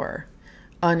looking for?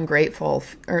 Ungrateful,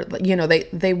 or, you know,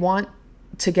 they want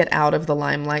to get out of the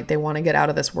limelight. They want to get out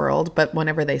of this world. But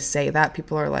whenever they say that,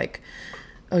 people are like,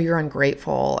 oh, you're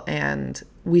ungrateful. And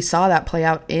we saw that play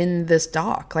out in this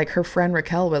doc. Like, her friend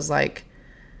Raquel was like,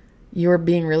 you're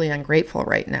being really ungrateful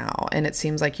right now. And it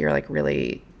seems like you're like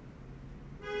really,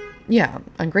 yeah,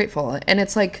 ungrateful. And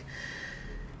it's like,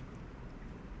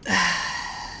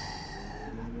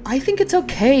 I think it's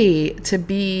okay to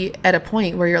be at a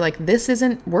point where you're like, this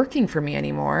isn't working for me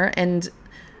anymore. And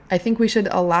I think we should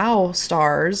allow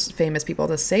stars, famous people,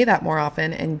 to say that more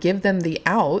often and give them the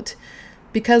out,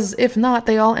 because if not,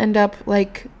 they all end up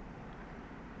like,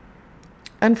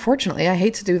 unfortunately, I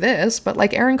hate to do this, but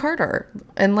like Aaron Carter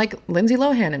and like Lindsay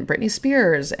Lohan and Britney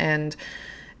Spears and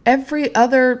every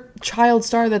other child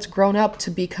star that's grown up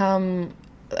to become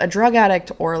a drug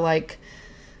addict or like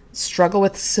struggle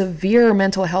with severe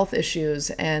mental health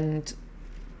issues and,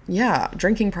 yeah,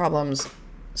 drinking problems,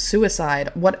 suicide,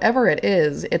 whatever it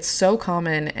is. It's so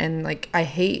common. And like, I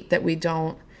hate that we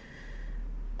don't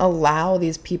allow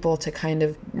these people to kind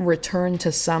of return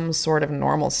to some sort of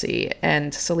normalcy.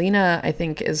 And Selena, I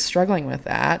think, is struggling with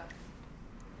that.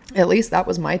 At least that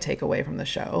was my takeaway from the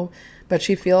show. But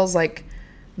she feels like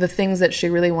the things that she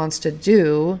really wants to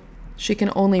do, she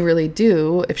can only really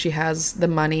do if she has the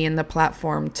money and the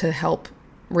platform to help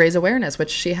raise awareness, which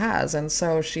she has. And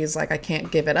so she's like, I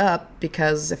can't give it up,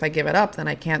 because if I give it up, then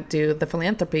I can't do the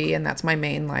philanthropy, and that's my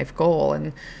main life goal.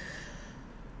 And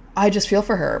I just feel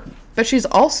for her. But she's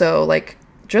also like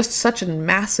just such a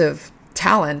massive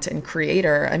talent and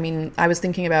creator. I mean, I was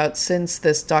thinking about, since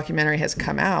this documentary has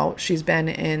come out, she's been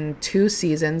in 2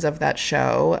 seasons of that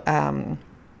show,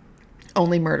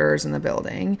 Only Murders in the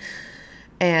Building.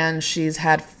 And she's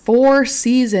had 4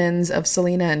 seasons of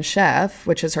Selena and Chef,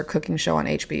 which is her cooking show on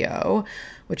HBO,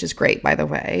 which is great, by the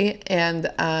way.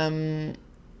 And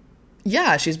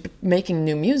yeah, she's making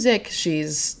new music.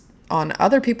 She's on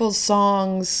other people's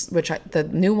songs, which the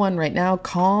new one right now,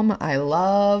 Calm, I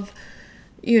love,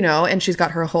 you know, and she's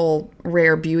got her whole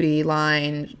Rare Beauty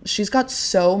line. She's got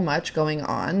so much going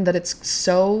on that it's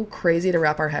so crazy to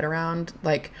wrap our head around.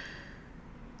 Like,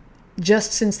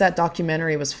 just since that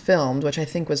documentary was filmed, which I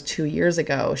think was 2 years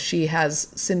ago, she has,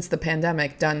 since the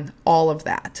pandemic, done all of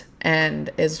that and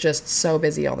is just so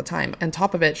busy all the time. On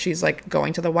top of it, she's like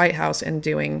going to the White House and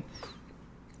doing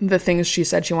the things she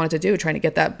said she wanted to do, trying to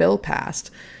get that bill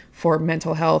passed for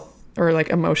mental health or like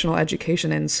emotional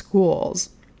education in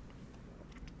schools.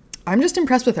 I'm just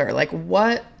impressed with her. Like,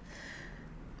 what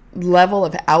level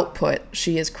of output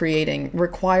she is creating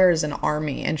requires an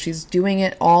army, and she's doing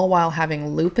it all while having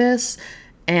lupus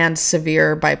and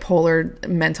severe bipolar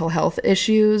mental health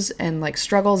issues and like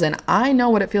struggles. And I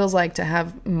know what it feels like to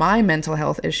have my mental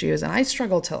health issues, and I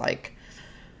struggle to like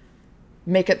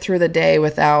make it through the day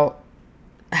without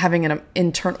having an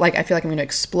internal, like, I feel like I'm going to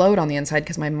explode on the inside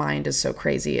because my mind is so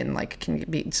crazy and like can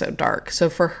be so dark. So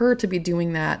for her to be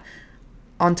doing that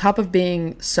on top of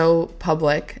being so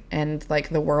public and like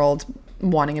the world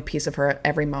wanting a piece of her at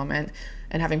every moment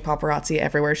and having paparazzi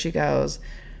everywhere she goes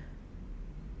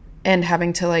and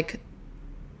having to like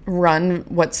run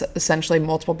what's essentially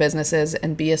multiple businesses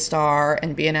and be a star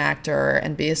and be an actor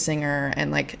and be a singer,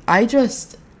 and like,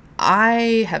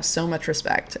 I have so much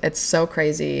respect. It's so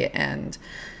crazy. And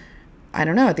I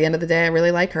don't know, at the end of the day, I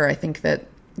really like her. I think that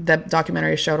the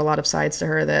documentary showed a lot of sides to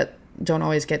her that don't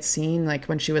always get seen, like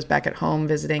when she was back at home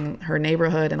visiting her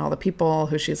neighborhood and all the people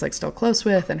who she's like still close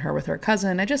with, and her with her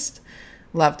cousin. I just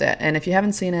loved it. And if you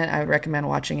haven't seen it, I would recommend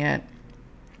watching it.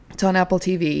 It's on Apple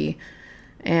TV,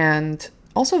 and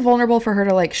also vulnerable for her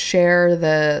to like share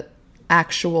the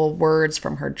actual words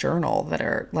from her journal that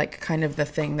are like kind of the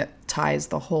thing that ties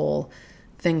the whole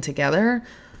thing together.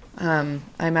 I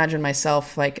imagine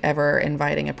myself like ever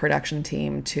inviting a production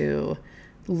team to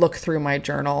look through my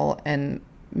journal and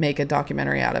make a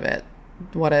documentary out of it.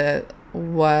 What a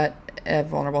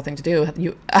vulnerable thing to do.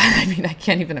 I mean, I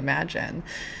can't even imagine.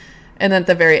 And then at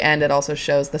the very end, it also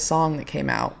shows the song that came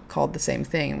out called the same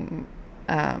thing.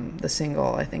 The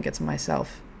single, I think it's Me,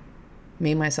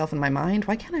 Myself, and My Mind.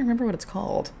 Why can't I remember what it's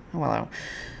called? Oh, well,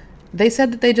 they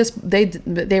said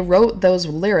that they wrote those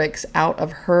lyrics out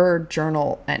of her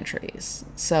journal entries.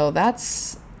 So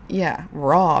that's, yeah,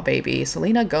 raw, baby.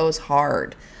 Selena goes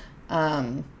hard.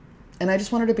 And I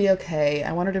just want her to be okay.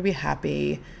 I want her to be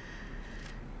happy.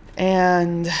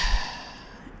 And,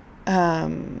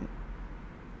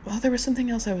 well, there was something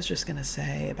else I was just going to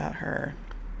say about her.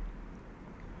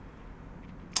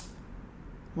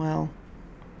 Well,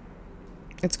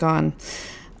 it's gone.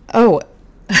 Oh,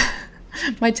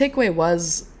 my takeaway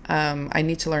was I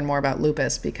need to learn more about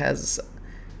lupus because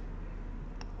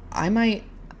I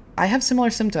have similar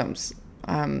symptoms.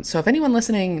 So if anyone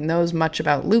listening knows much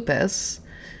about lupus,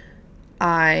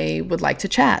 I would like to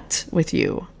chat with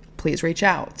you. Please reach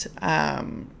out.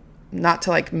 Not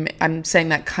to I'm saying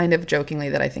that kind of jokingly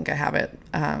that I think I have it,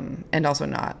 and also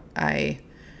not.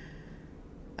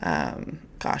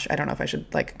 Gosh, I don't know if I should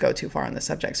go too far on this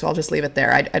subject, so I'll just leave it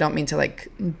there. I don't mean to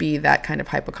be that kind of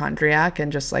hypochondriac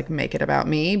and just make it about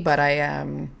me, but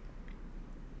I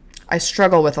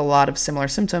struggle with a lot of similar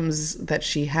symptoms that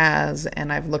she has,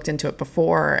 and I've looked into it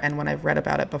before, and when I've read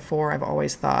about it before, I've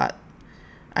always thought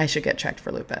I should get checked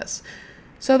for lupus.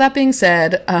 So that being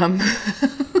said,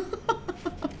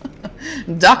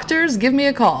 doctors, give me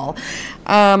a call.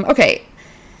 Okay.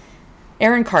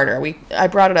 Aaron Carter, I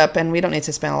brought it up, and we don't need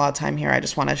to spend a lot of time here. I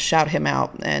just want to shout him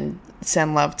out and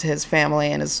send love to his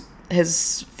family and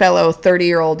his fellow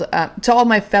 30-year-old, to all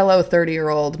my fellow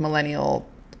 30-year-old millennial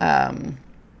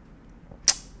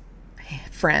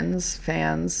friends,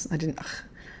 fans.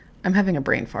 I'm having a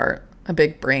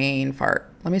big brain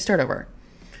fart. Let me start over.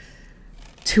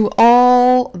 To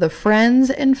all the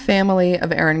friends and family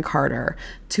of Aaron Carter,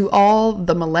 to all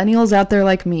the millennials out there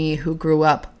like me who grew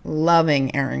up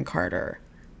loving Aaron Carter,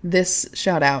 this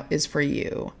shout out is for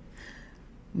you.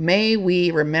 May we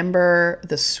remember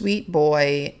the sweet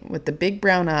boy with the big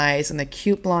brown eyes and the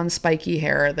cute blonde spiky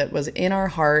hair that was in our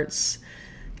hearts,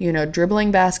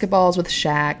 dribbling basketballs with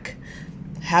Shaq,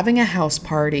 having a house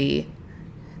party,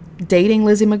 dating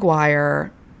Lizzie McGuire,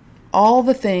 all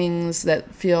the things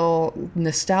that feel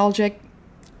nostalgic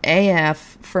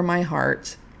AF for my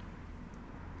heart,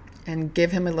 and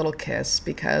give him a little kiss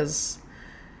because,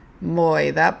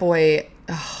 boy, that boy,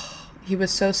 he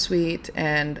was so sweet.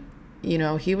 And,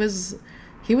 he was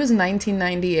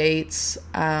 1998's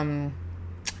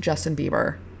Justin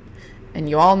Bieber. And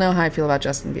you all know how I feel about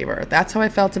Justin Bieber. That's how I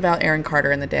felt about Aaron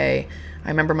Carter in the day. I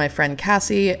remember my friend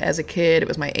Cassie as a kid. It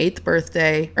was my 8th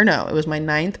birthday. Or no, it was my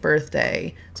 9th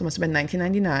birthday. So it must have been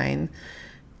 1999.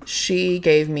 She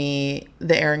gave me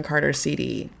the Aaron Carter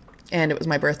CD. And it was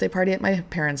my birthday party at my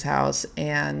parents' house.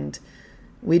 And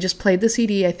we just played the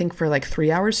CD, I think, for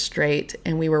 3 hours straight.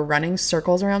 And we were running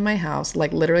circles around my house.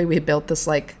 Literally, we built this,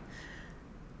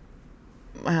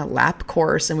 lap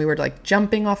course. And we were,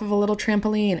 jumping off of a little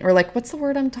trampoline. Or, what's the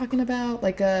word I'm talking about?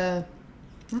 Not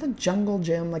a jungle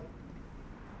gym,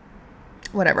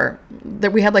 whatever,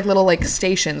 that we had little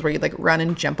stations where you'd run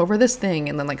and jump over this thing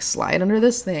and then slide under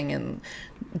this thing and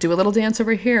do a little dance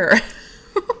over here.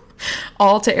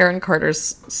 All to Aaron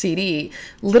Carter's CD,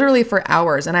 literally for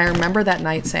hours. And I remember that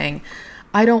night saying,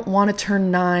 I don't want to turn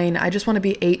 9. I just want to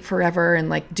be 8 forever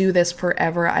and do this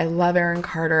forever. I love Aaron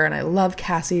Carter and I love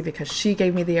Cassie because she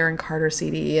gave me the Aaron Carter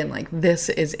CD and this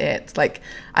is it.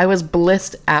 I was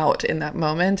blissed out in that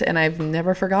moment and I've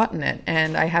never forgotten it.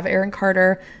 And I have Aaron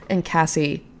Carter and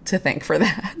Cassie to thank for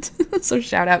that. So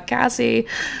shout out Cassie.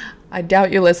 I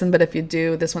doubt you listen, but if you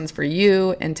do, this one's for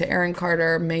you. And to Aaron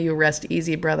Carter, may you rest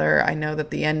easy, brother. I know that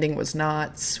the ending was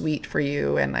not sweet for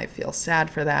you and I feel sad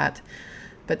for that.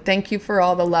 But thank you for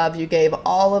all the love you gave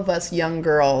all of us young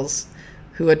girls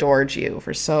who adored you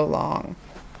for so long.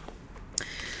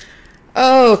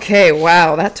 Okay,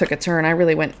 wow, that took a turn. I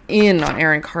really went in on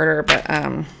Aaron Carter, but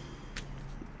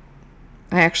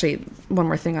one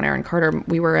more thing on Aaron Carter.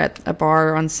 We were at a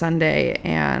bar on Sunday,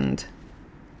 and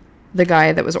the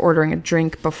guy that was ordering a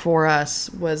drink before us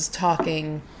was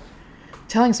telling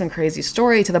some crazy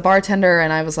story to the bartender,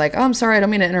 and I was like, oh, I'm sorry, I don't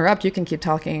mean to interrupt. You can keep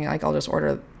talking. I'll just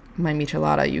order my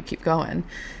michelada, you keep going.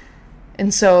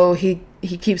 And so he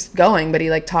keeps going, but he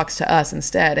talks to us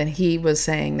instead. And he was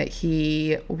saying that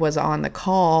he was on the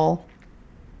call.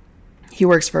 He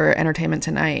works for Entertainment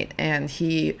Tonight, and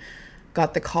he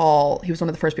got the call. He was one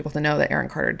of the first people to know that Aaron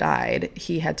Carter died.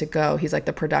 He had to go. He's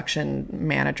the production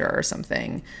manager or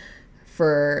something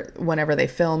for whenever they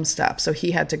film stuff. So he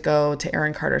had to go to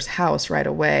Aaron Carter's house right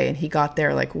away, and he got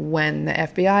there like when the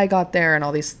FBI got there and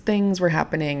all these things were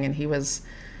happening, and he was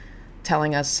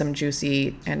telling us some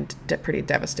juicy and pretty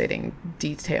devastating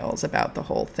details about the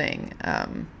whole thing.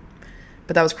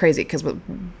 But that was crazy because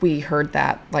we heard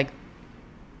that, like,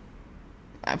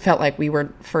 I felt like we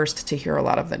were first to hear a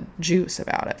lot of the juice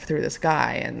about it through this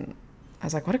guy. And I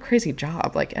was like, what a crazy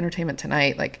job. Like, Entertainment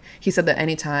Tonight, like, he said that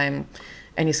anytime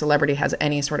any celebrity has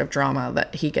any sort of drama,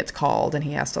 that he gets called and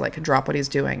he has to like drop what he's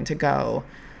doing to go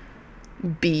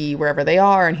be wherever they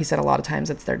are. And he said a lot of times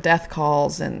it's their death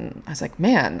calls. And I was like,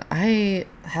 man, I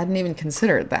hadn't even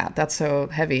considered that. That's so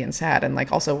heavy and sad. And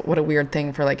like, also what a weird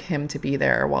thing for like him to be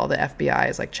there while the FBI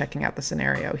is like checking out the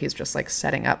scenario. He's just like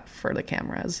setting up for the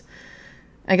cameras.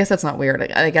 I guess that's not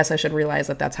weird. I guess I should realize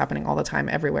that that's happening all the time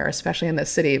everywhere, especially in this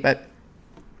city. But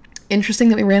interesting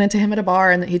that we ran into him at a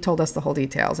bar and that he told us the whole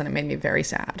details, and it made me very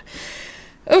sad.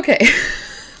 Okay.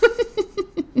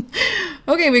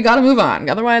 Okay, we gotta move on.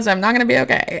 Otherwise, I'm not gonna be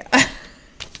okay.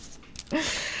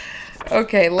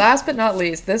 Okay, last but not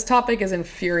least, this topic is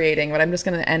infuriating, but I'm just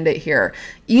gonna end it here.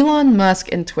 Elon Musk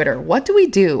and Twitter. What do we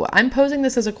do? I'm posing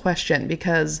this as a question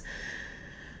because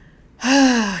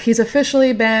he's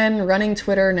officially been running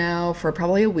Twitter now for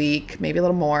probably a week, maybe a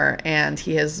little more, and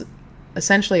he has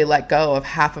essentially let go of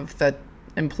half of the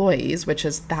employees, which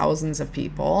is thousands of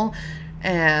people,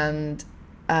 and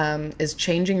is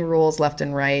changing rules left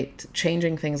and right,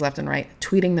 changing things left and right,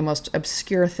 tweeting the most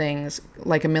obscure things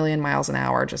like a million miles an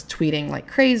hour, just tweeting like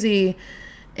crazy.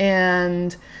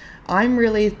 And I'm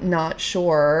really not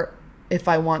sure if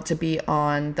I want to be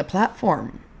on the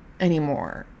platform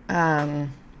anymore. I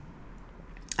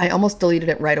almost deleted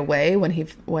it right away when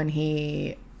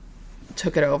he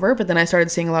took it over, but then I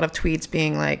started seeing a lot of tweets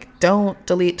being like, don't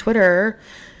delete Twitter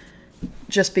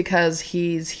just because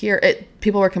he's here.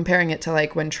 People were comparing it to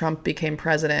like when Trump became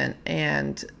president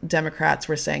and Democrats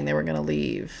were saying they were going to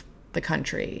leave the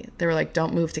country. They were like,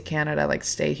 don't move to Canada, like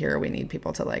stay here. We need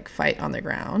people to like fight on the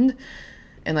ground.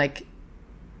 And like,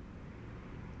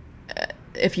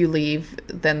 if you leave,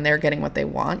 then they're getting what they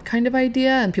want kind of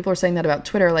idea. And people are saying that about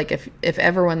Twitter. Like if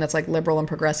everyone that's like liberal and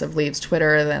progressive leaves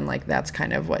Twitter, then like that's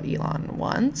kind of what Elon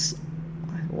wants.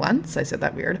 I said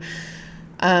that weird.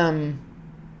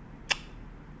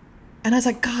 And I was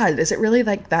like, God, is it really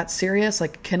like that serious?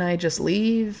 Like, can I just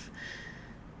leave?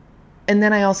 And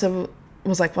then I also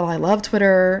was like, well, I love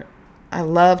Twitter.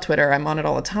 I'm on it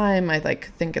all the time. I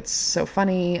like think it's so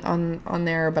funny on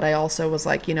there. But I also was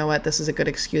like, you know what? This is a good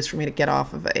excuse for me to get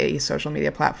off of a social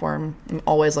media platform. I'm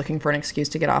always looking for an excuse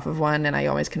to get off of one, and I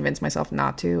always convince myself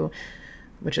not to,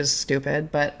 which is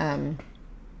stupid. But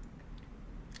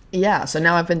yeah. So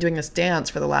now I've been doing this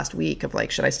dance for the last week of like,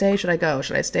 should I stay? Should I go?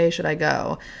 Should I stay? Should I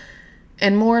go?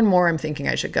 And more I'm thinking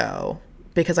I should go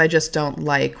because I just don't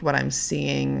like what I'm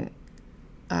seeing.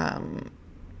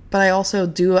 But I also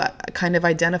do kind of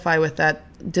identify with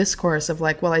that discourse of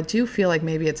like, well, I do feel like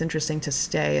maybe it's interesting to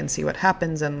stay and see what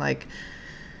happens and like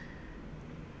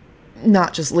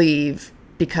not just leave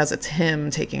because it's him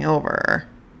taking over.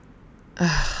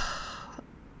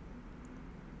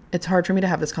 It's hard for me to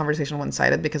have this conversation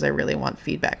one-sided because I really want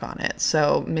feedback on it.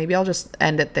 So maybe I'll just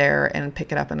end it there and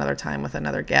pick it up another time with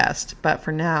another guest. But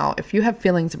for now, if you have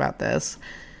feelings about this,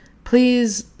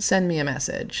 please send me a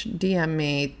message, DM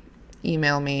me,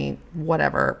 email me,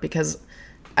 whatever, because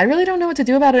I really don't know what to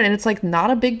do about it. And it's like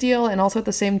not a big deal. And also at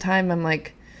the same time, I'm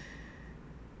like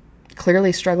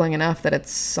clearly struggling enough that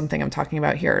it's something I'm talking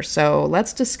about here. So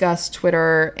let's discuss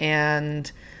Twitter and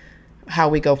how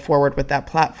we go forward with that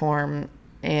platform.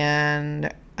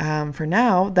 And for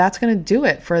now, that's going to do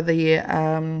it for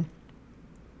the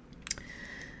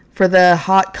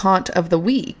hot cont of the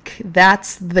week.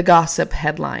 That's the gossip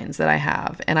headlines that I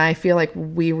have. And I feel like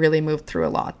we really moved through a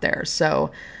lot there.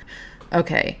 So,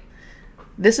 okay.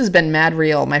 This has been mad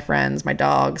real, my friends, my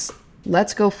dogs.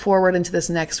 Let's go forward into this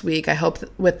next week. I hope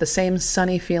with the same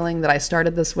sunny feeling that I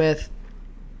started this with.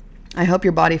 I hope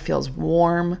your body feels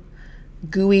warm,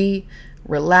 gooey,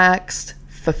 relaxed,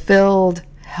 fulfilled,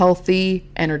 healthy,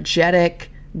 energetic,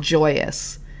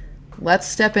 joyous. Let's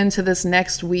step into this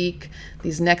next week,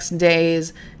 these next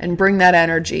days, and bring that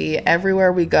energy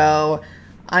everywhere we go.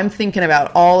 I'm thinking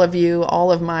about all of you,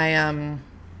 all of my,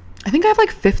 I think I have like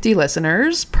 50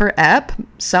 listeners per ep,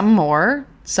 some more.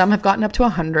 Some have gotten up to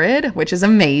 100, which is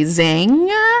amazing.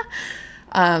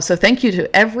 So thank you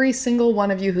to every single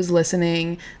one of you who's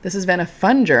listening. This has been a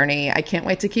fun journey. I can't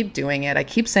wait to keep doing it. I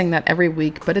keep saying that every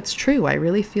week, but it's true. I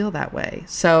really feel that way.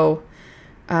 So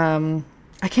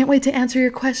I can't wait to answer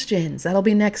your questions. That'll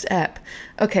be next ep.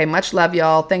 Okay, much love,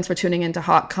 y'all. Thanks for tuning into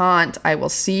Hot Cont. I will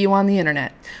see you on the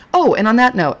internet. Oh, and on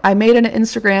that note, I made an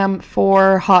Instagram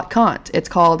for Hot Cont.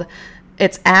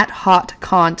 It's at Hot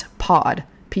Cont Pod,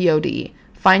 Pod.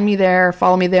 Find me there,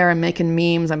 follow me there. I'm making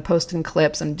memes, I'm posting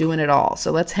clips, I'm doing it all.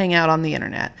 So let's hang out on the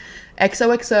internet.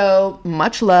 XOXO,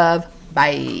 much love.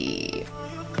 Bye.